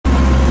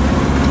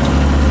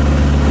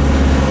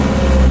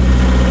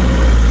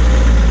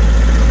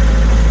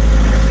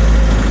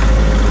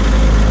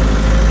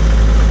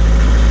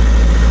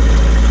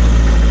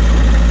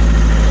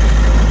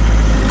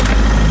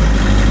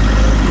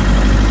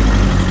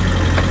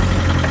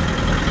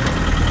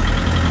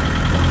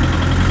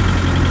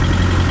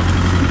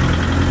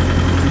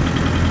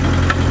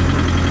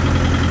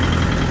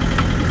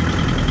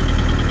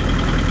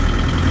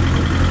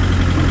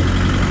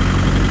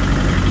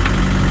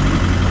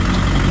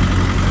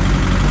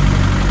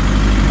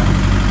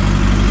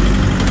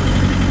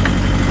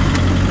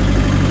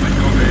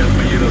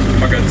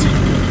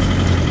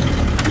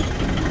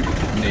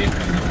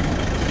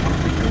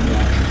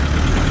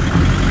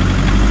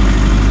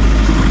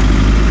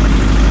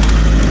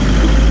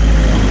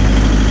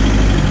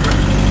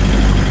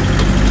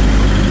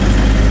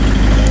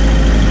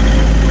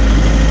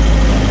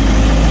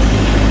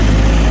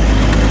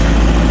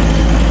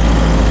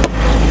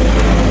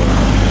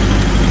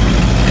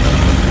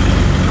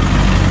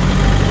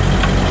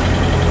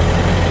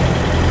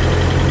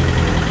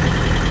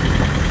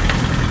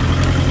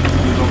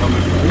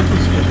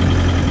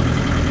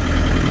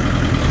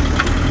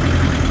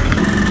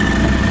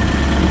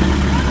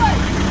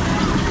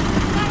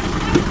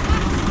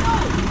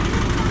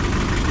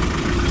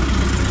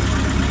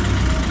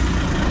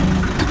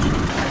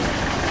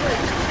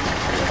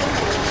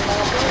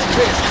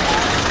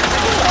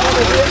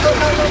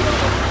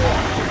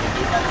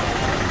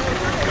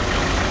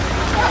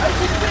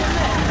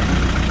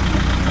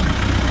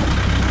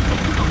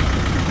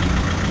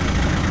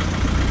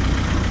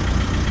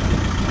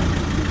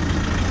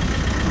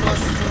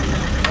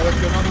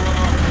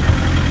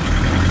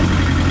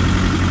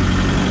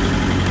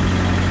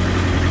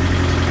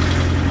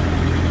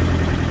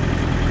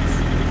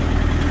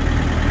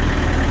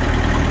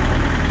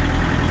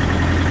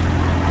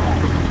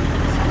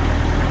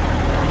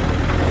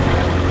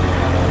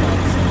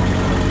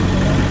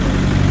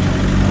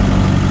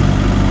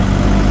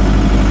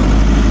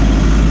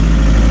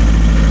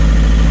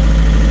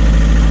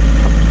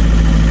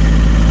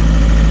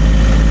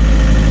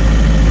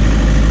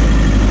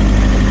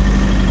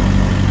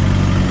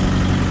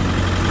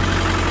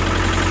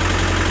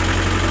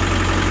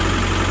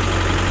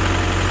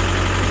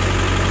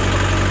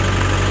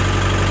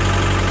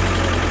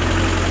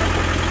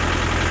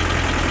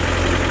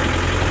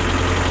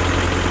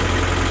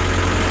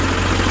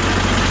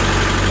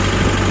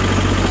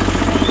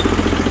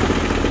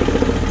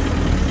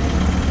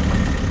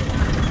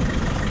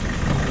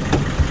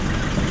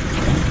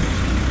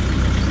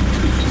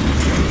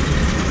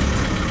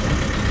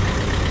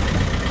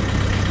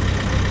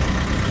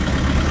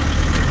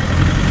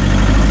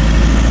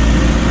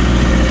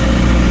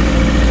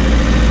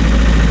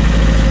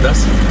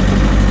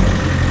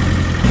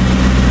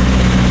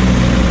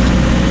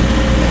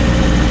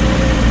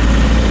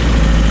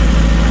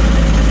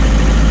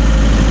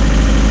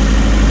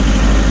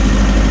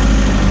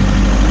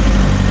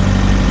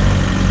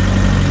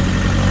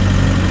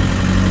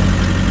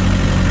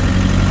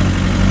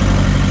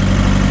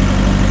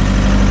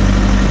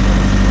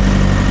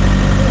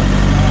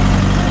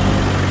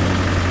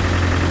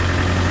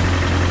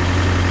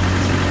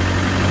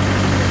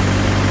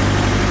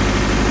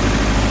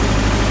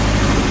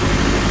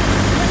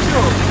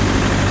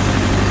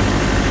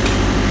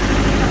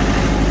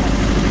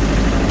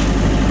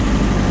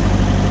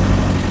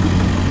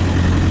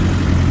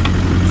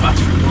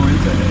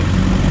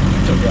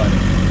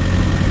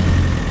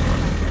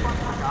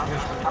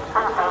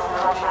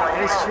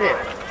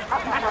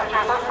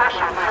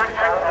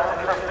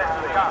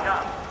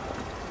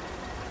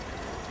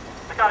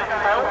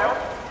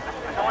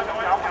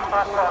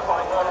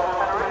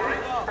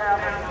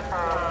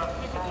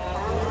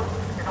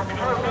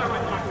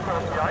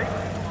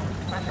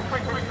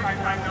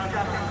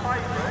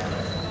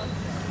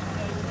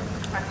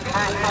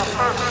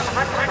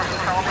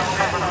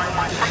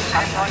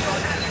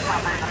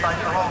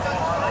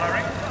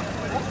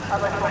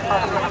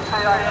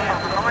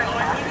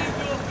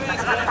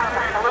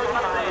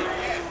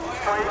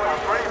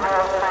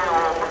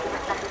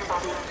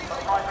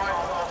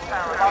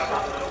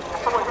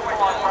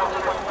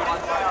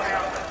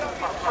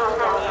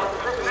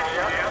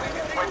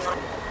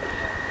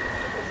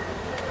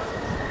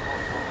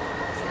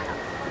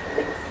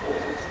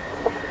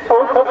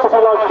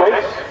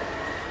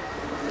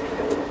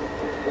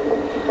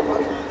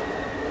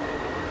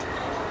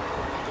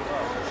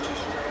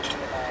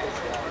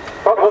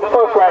The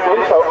first round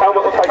in, so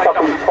Albert will take up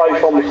his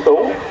place on the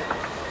stool.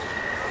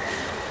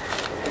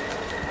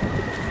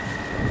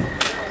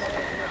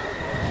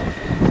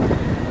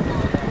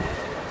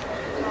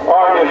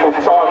 Our initial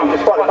time,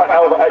 despite the fact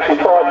Albert actually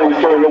tried these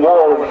during the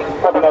war and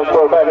probably knows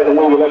more about it than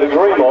we will ever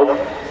dream of, the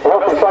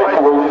health and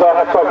safety rules I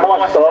have to have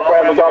my staff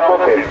round the gun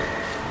with him.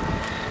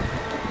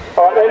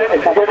 Alright then, if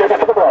we get ready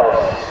for the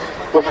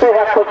blast, we'll see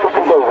how quick we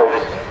can do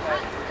this.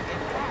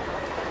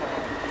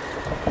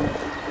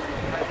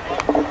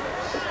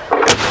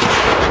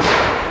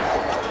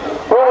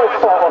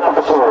 Start off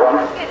with the tour run.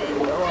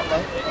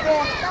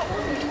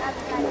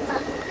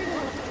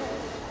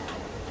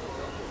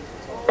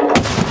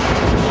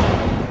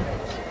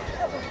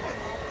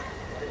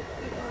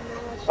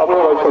 I will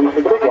always finish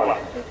with the big one.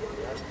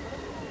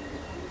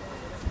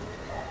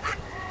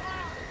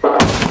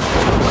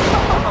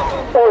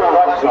 Oh,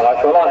 that's nice,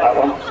 I like that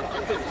one.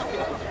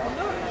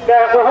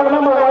 Now, we'll have a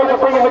number of ways of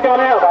bringing the gun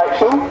out of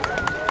action.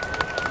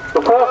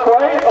 The first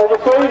way,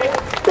 obviously,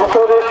 is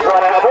for this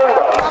run out of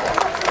order.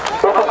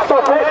 We can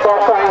stop it by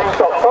saying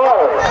stop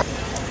firing.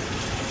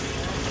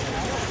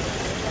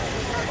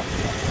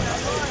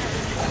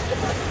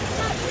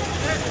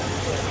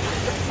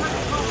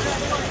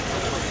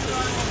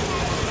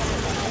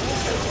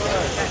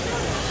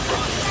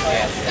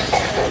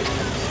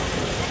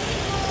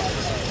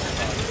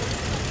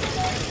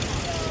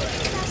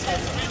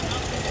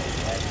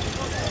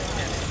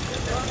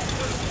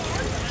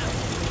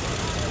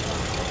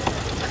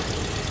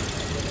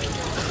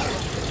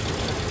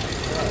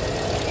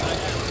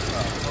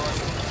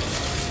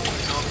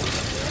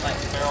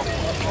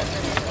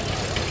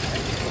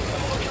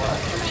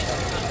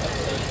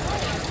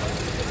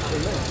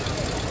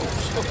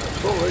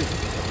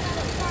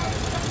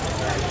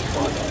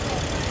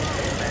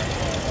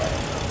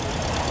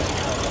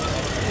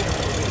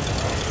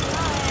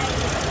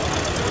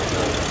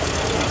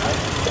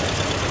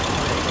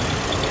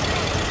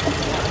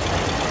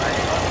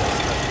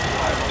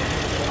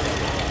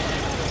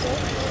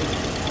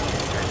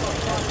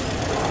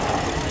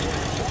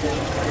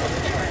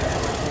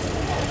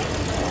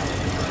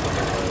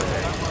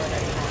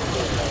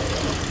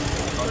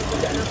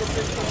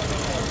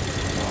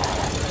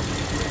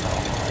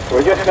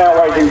 We're just now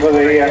waiting for the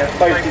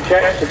safety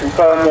checks to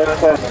confirm that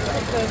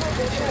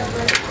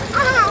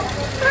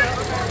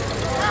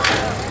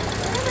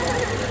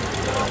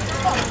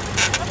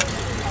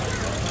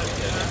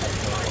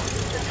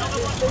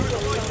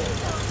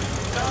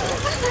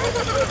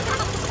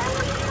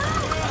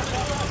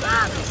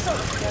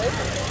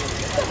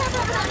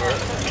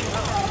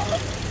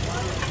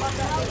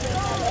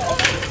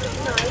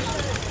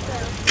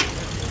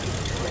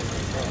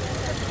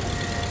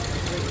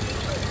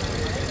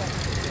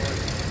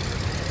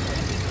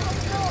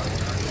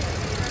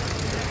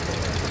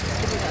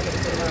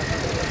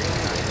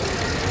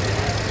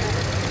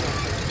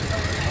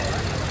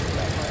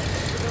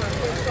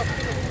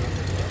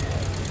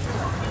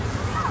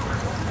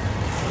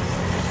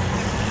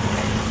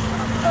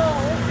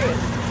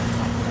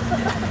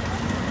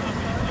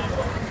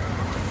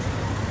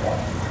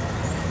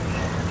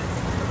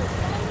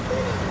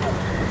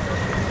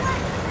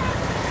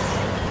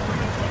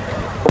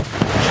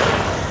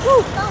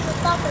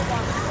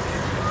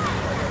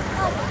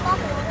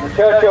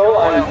Churchill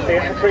and the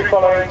infantry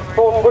following,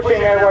 pushing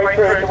their way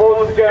through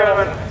towards the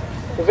German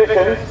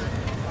positions.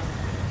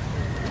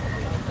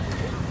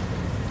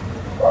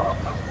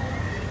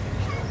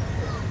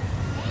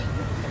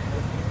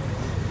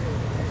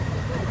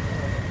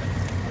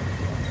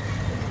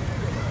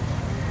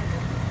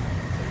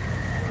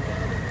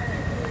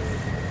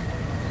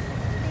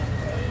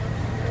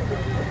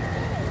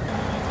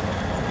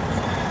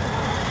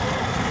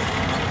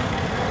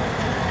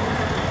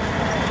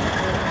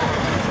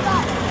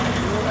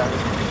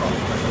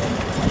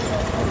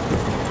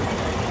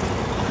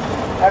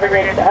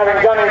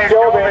 Having done his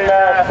job in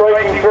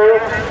breaking through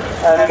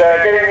and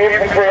getting the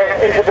infantry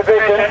into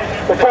position,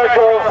 the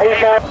Churchill,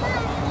 he's now,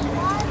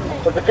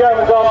 but the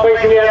Germans aren't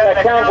beating yet,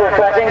 they're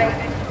counter-attacking.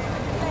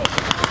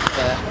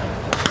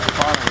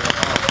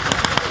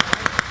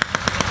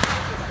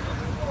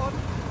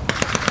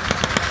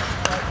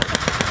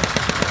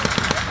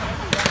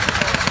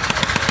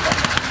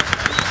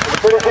 The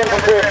British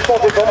infantry have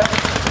spotted them.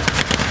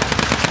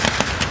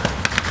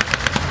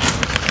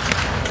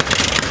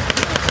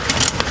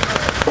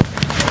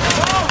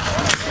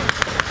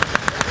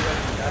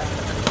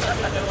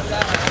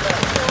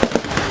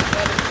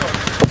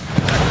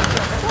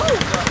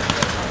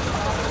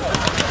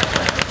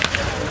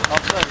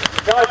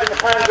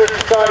 Panzer have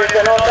decided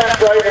they're not that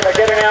great and they're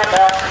getting out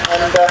now,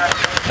 and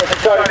they've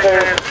decided to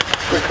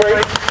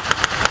retreat.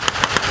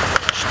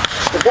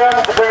 The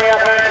Germans are bringing out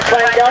an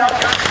anti-tank gun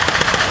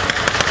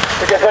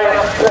because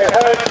they've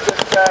heard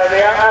that the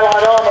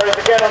Allied armour is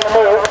again on the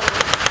move.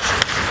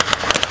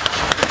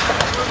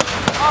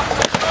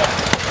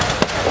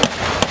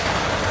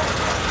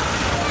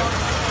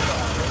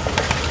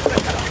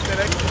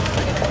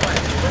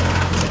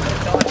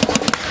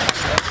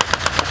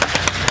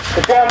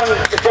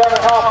 The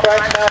German half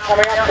track now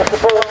coming up to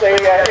support the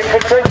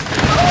infantry.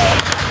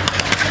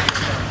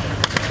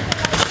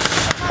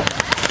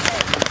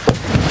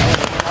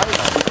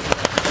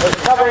 There's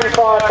covering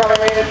fire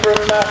coming in from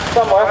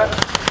somewhere.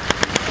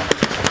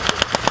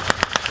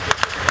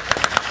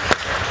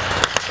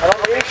 And on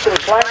the eastern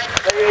flank,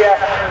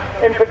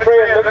 the infantry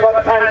and looks like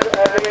the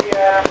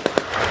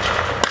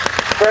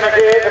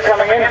grenadiers are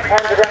coming in,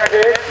 Panzer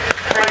grenadiers,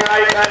 bringing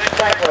 8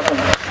 anti-tank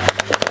weapons.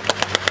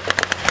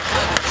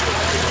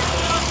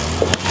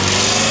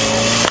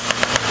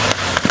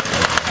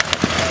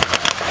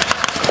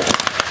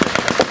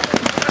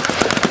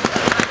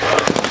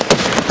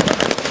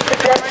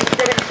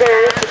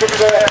 Because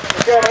the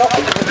German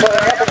officers are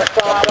turning up in the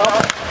start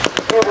off,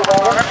 global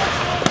bomber.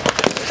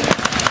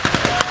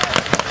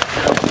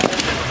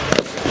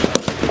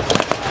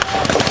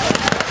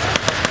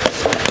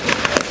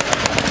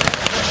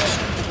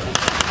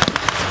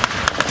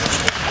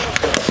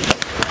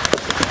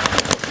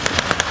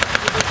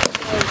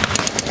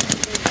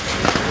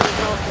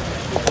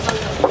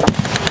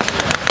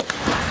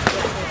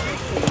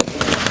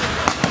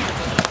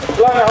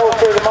 Blown a hole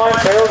through the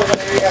minefield,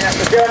 and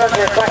the Germans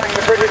are attacking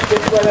the British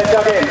troops where they're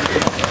dug in.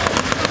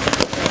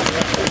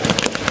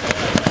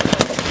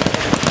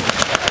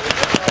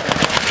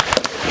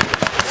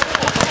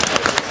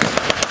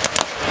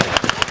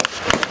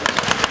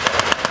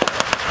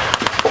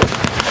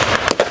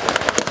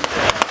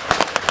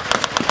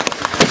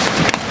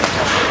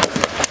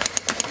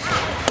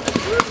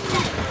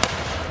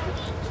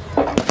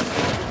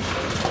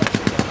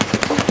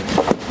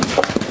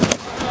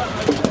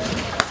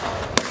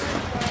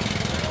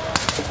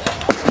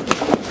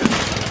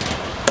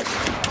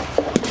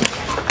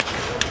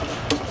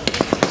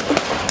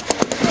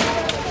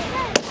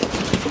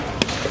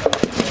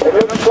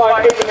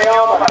 Like even the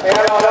Allied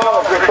armour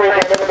is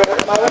retreating a little bit at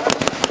the moment.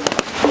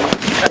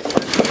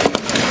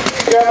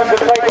 The Germans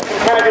have taken some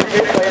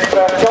casualties, they've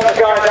got the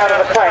guys out of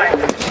the tank.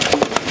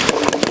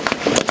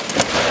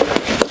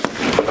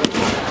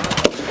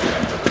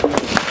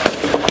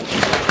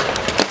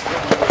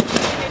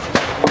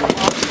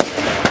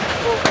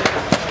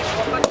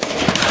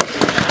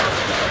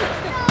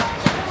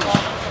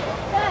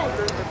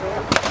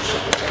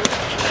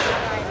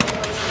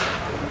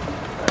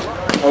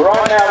 Well,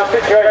 right now the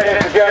situation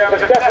is the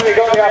Germans have definitely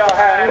got the upper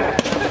hand,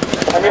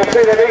 and you'll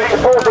see they're being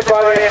supported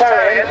by the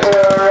Italians who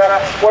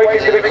are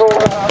waiting to be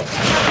called up.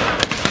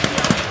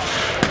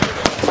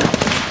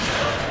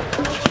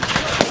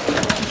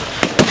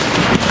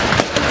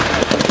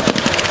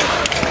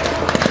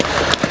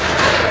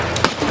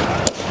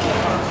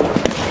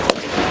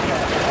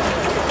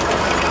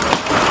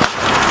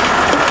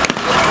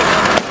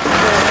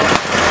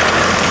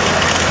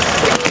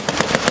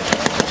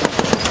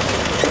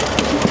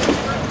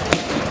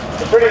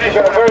 The British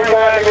have got a very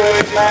badly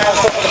wounded man on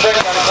top of the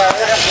Brennan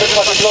carrier. Looks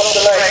like he's lost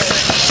a leg.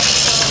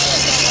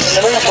 In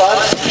the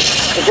meantime,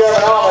 the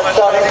German armour is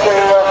starting to,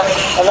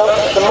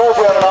 the more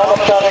German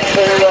armour starting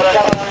to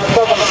come from the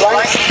southern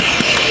flank.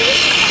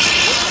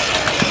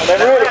 And they've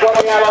really got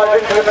the Allies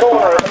into the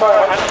corner at the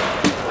moment.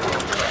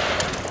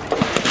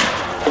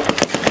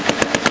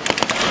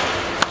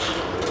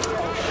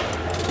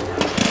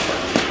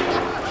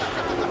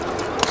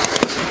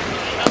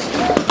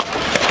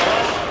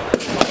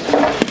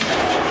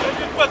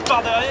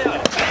 Par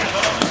derrière.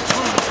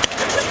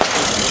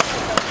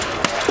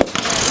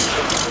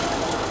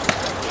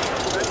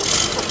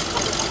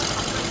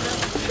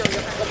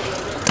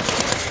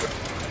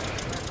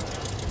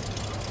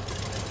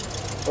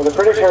 Well, the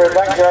British are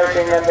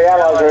evacuating and the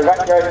Allies are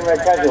evacuating their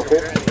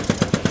casualties,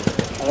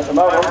 and at the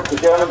moment the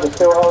Germans are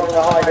still holding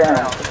the high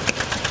ground.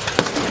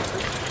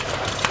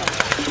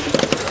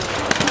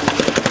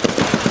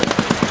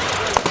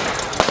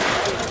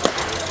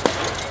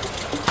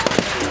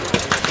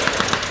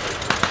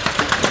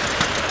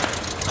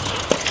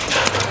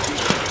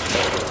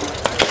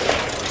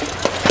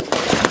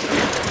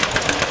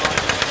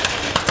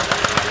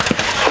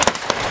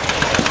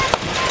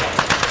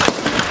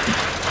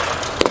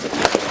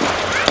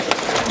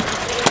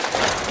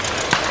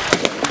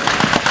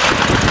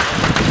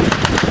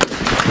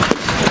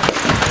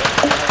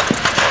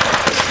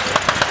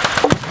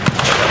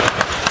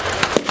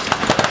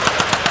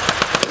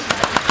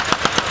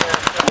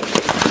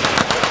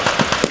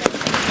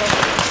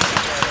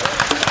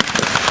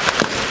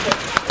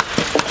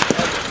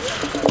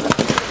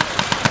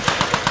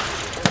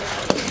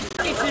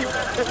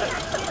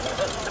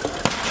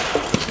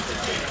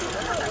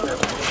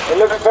 It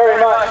looks very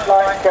much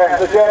like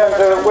the Germans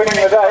are winning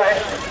the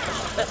day.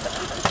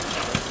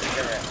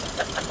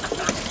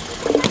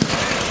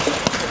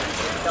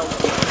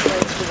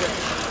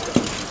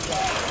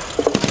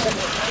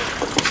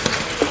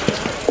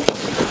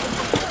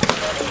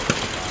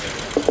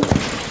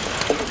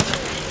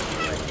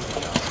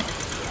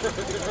 The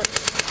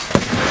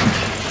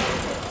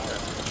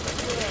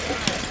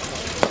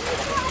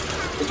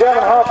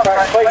German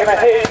half-track's taking a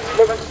hit,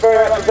 looks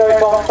very much as though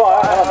it's on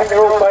fire, and I think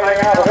they're all bailing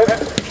out of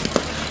it.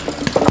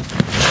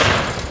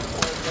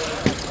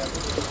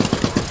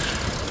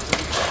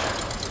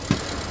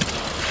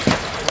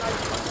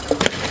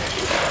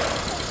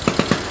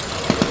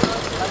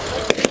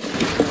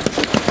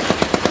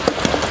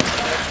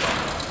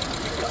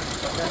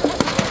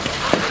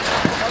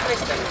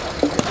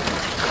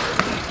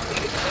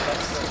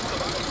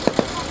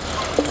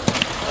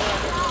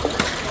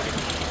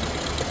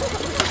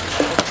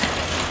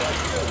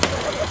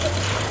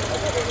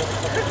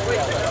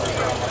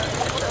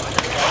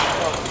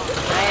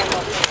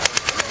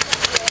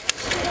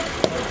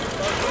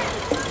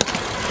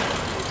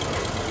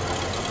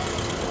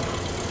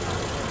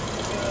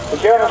 The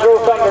Germans are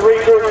all starting to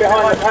regroup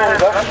behind the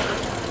Panzer.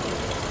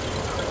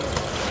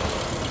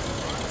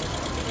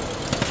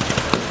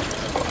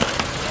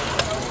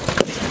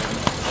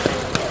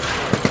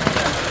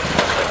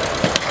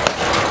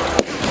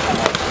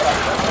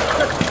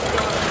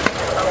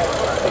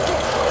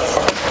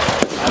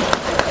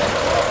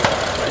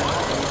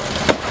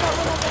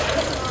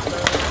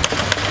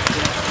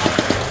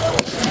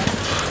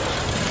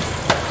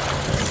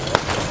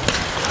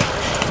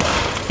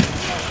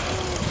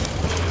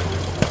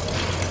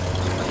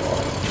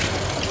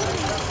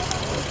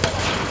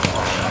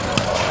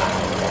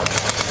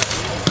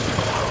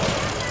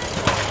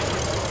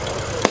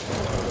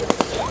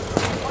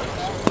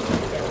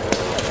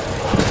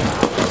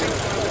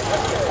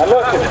 And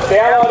look, the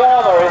Allied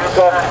armour is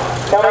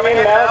coming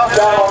in now,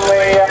 down on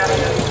the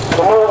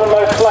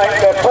northernmost flank.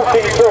 They're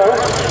pushing through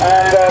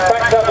and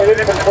backed up with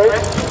infantry.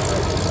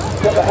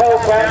 Got the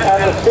Hellcat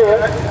and the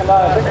Stuart, and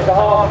I think there's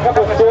a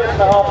couple of Stuarts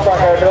and a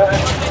half-track over there.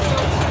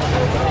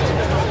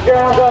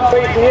 Germans aren't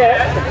beaten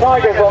yet, the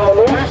Tiger's on the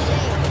loose.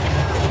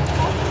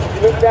 If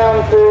you look down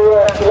to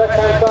the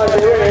left-hand side of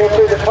the arena, you'll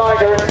see the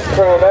Tiger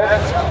through there.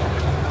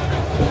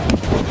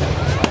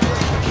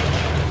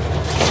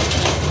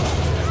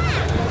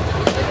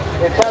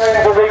 The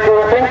Italians are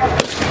regrouping.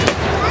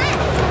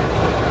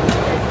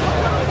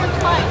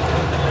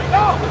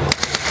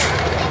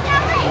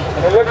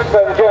 And it looks as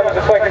though the Germans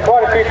are taking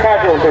quite a few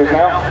casualties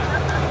now.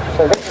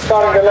 So things are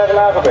starting to level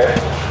out a bit.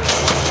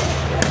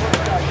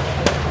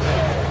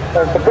 So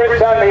the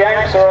Brits and the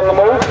Yanks are on the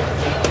move.